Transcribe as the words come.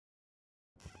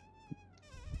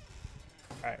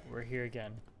Alright, we're here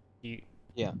again. You.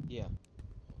 Yeah.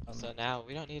 So now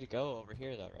we don't need to go over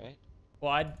here though, right?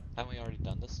 Well, Haven't we already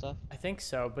done this stuff? I think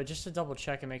so, but just to double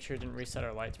check and make sure it didn't reset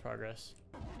our lights progress.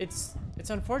 It's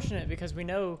unfortunate because we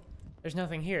know there's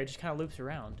nothing here. It just kind of loops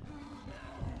around.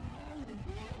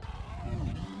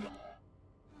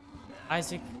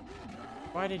 Isaac,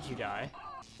 why did you die?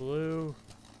 Blue.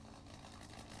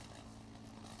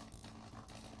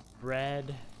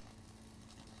 Red.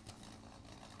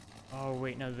 Oh,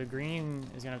 wait, no, the green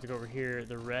is gonna have to go over here.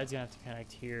 The red's gonna have to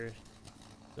connect here.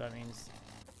 So that means,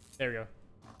 there we go.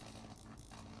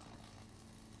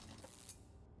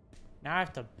 Now I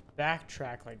have to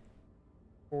backtrack like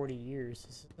 40 years.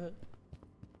 Is it?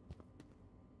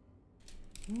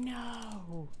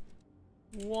 No!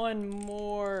 One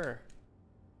more!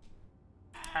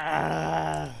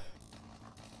 Ah!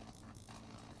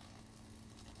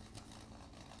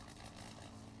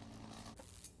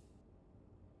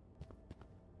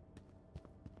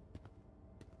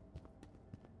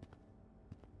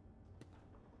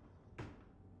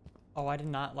 Oh, I did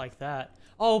not like that.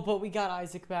 Oh, but we got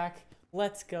Isaac back.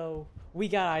 Let's go. We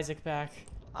got Isaac back.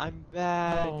 I'm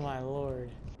back. Oh my lord.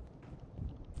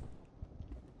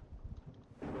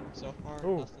 So far,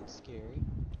 Ooh. nothing scary.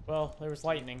 Well, there was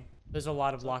lightning. There's a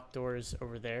lot of locked doors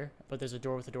over there, but there's a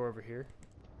door with a door over here.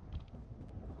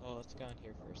 Oh, let's go in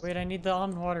here first. Wait, I need the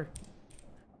almond water.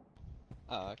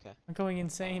 Oh, okay. I'm going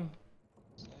insane.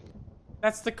 So,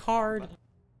 That's the card.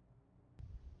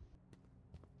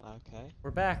 okay.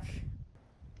 We're back.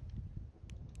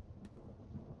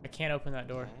 I can't open that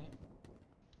door. Okay.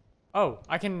 Oh,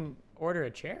 I can order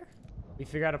a chair? We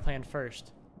figure out a plan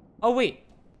first. Oh, wait.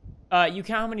 You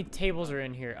count how many tables are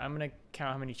in here. I'm gonna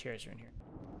count how many chairs are in here.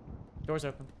 Door's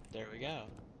open. There we go.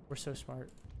 We're so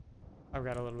smart. I've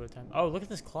got a little bit of time. Oh, look at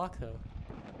this clock, though.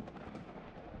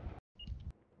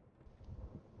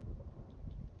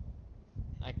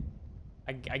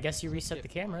 I guess you reset the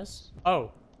cameras.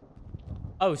 Oh.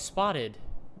 Oh, spotted.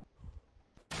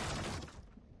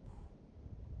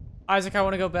 Isaac, I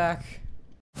want to go back.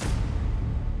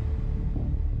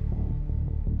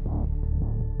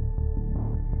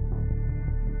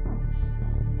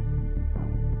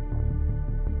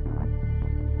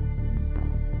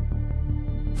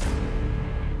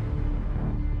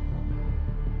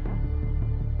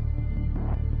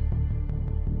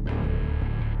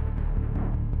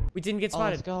 We didn't get Oh,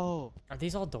 spotted. let's go. Are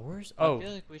these all doors? I Oh,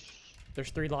 feel like we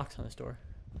there's 3 locks on this door.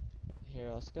 Here,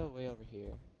 let's go way over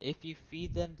here. If you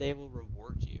feed them, they will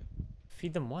reward you.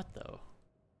 Feed them what, though?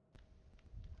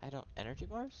 I don't. Energy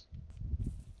bars?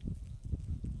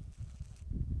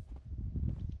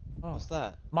 Oh. What's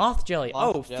that? Moth jelly.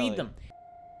 Moth Oh, jelly. feed them.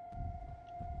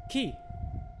 Key.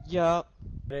 Yup.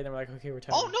 Then we're like, okay, we're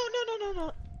tired. Oh,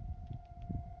 no.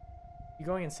 You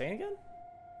going insane again?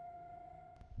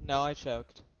 No, I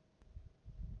choked.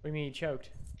 What do you mean you choked?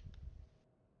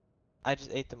 I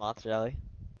just ate the moth jelly.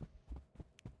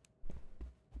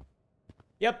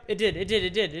 Yep, it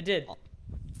did.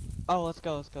 Oh, let's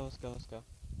go.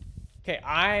 Okay,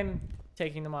 I'm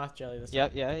taking the moth jelly this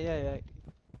time. Yep, yeah.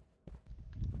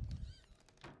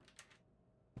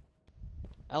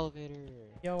 Elevator.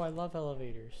 Yo, I love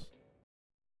elevators.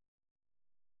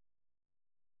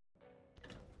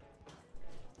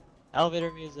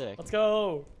 Elevator music. Let's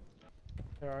go.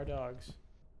 There are dogs.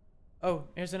 Oh,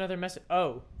 here's another message.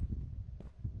 Oh.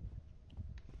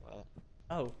 What?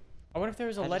 Oh. I wonder if there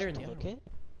was a letter in the other took one.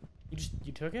 it?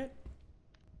 You took it?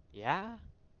 Yeah.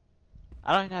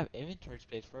 I don't even have inventory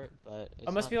space for it, but it's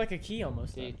It must not be like a key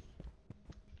almost. the- Then.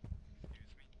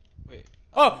 Wait.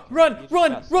 Oh, run, you just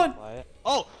run, got so run! quiet.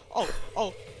 Oh.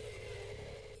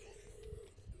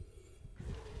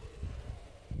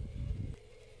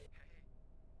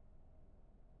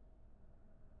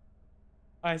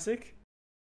 Isaac?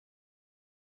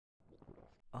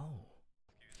 Oh.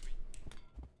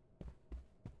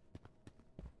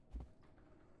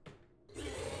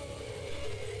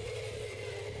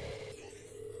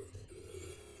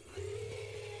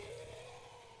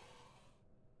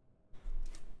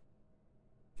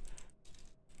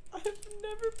 I've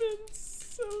never been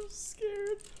so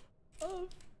scared of...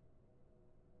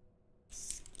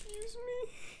 Excuse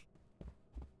me?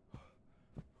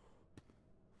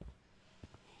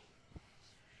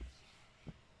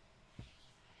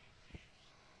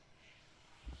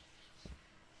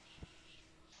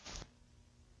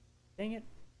 Dang it.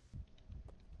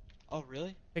 Oh,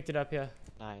 really? Picked it up, yeah.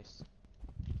 Nice.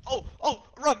 Oh,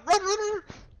 run!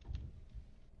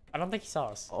 I don't think he saw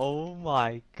us. Oh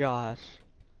my gosh.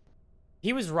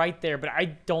 He was right there, but I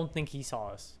don't think he saw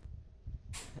us.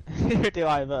 Neither do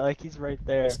I, but like he's right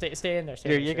there. Stay in there.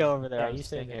 Here, you go over there. Yeah, I'm you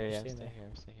stay in there. here. You Yeah, stay I'm in there.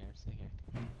 staying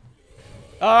here.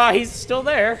 He's still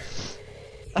there.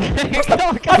 No!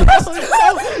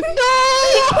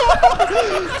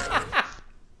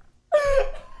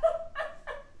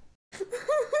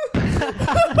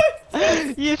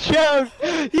 You choked!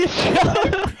 You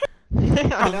choked!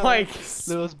 I'm like,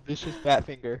 little vicious bat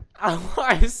finger. I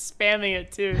was spamming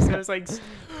it too, so I was like,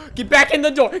 get back in the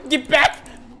door! Get back!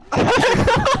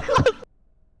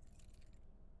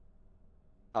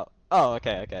 Oh,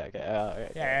 okay. Okay.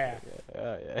 Yeah.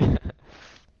 Oh, yeah.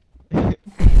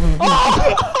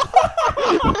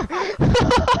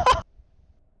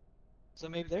 So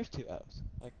maybe there's 2 O's,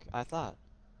 like I thought.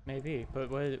 Maybe,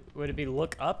 but would it be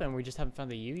look up and we just haven't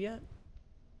found the U yet?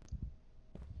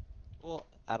 Well,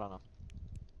 I don't know.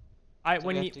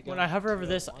 When I hover over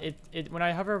this, when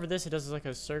I hover over this, it does like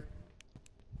a circle.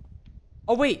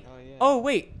 Oh wait! Oh, yeah. Oh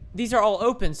wait! These are all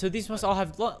open, so these must all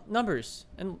have numbers.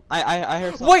 And I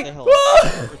heard something. wait! Say hello.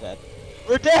 We're dead.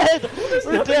 We're dead. There's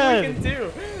We're nothing dead. we can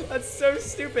do. That's so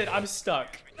stupid. I'm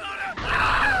stuck.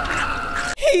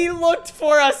 He looked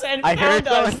for us and I heard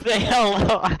found us. someone say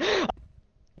hello.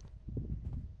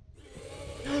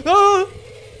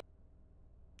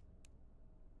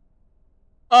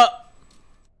 Ah!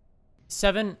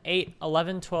 7, 8,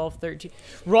 11, 12, 13.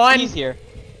 Run! He's here.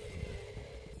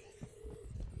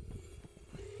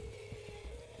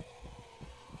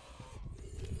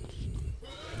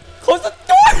 Close the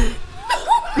door!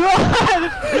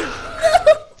 God!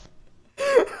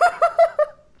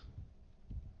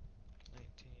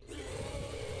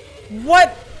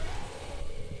 What?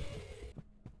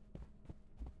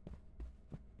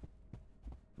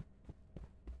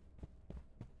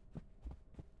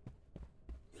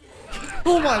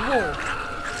 Oh my lord!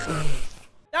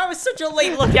 That was such a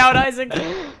late lookout, Isaac.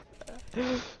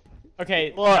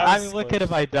 Okay. Well, I mean, what could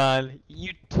have I done?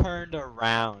 You turned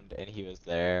around and he was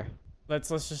there. Let's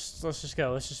just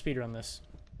go. Let's just speedrun this.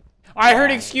 I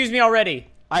heard excuse me already.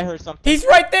 I heard something. He's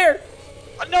right there.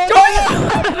 No!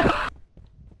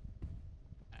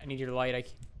 I need your light.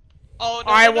 Oh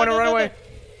no! I want to run away.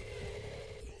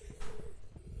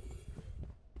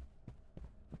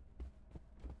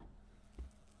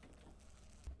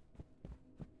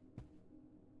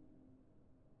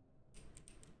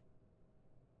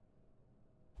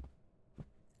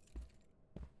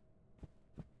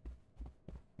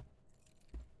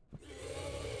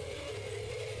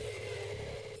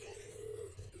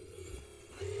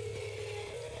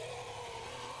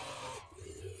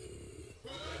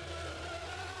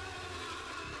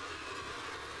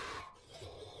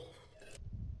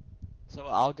 So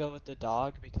I'll go with the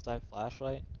dog because I have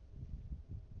flashlight.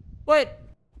 What?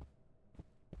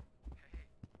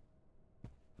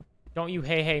 Don't you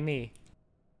hey me.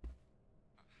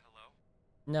 Hello?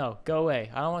 No, go away.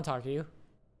 I don't want to talk to you.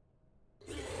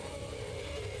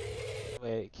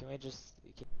 Wait, can we just...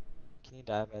 Can you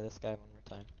die by this guy one more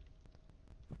time?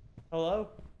 Hello?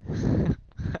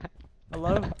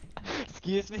 Hello?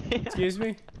 Excuse me? Excuse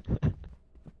me?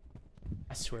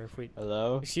 I swear if we...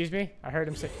 Hello? Excuse me? I heard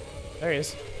him say... There he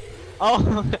is. Oh!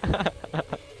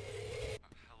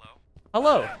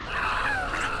 Hello?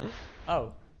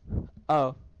 Hello.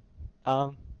 Oh.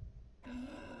 Oh.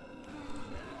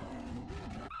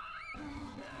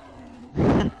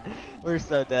 We're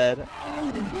so dead.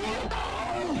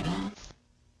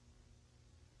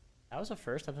 That was a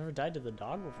first. I've never died to the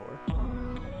dog before.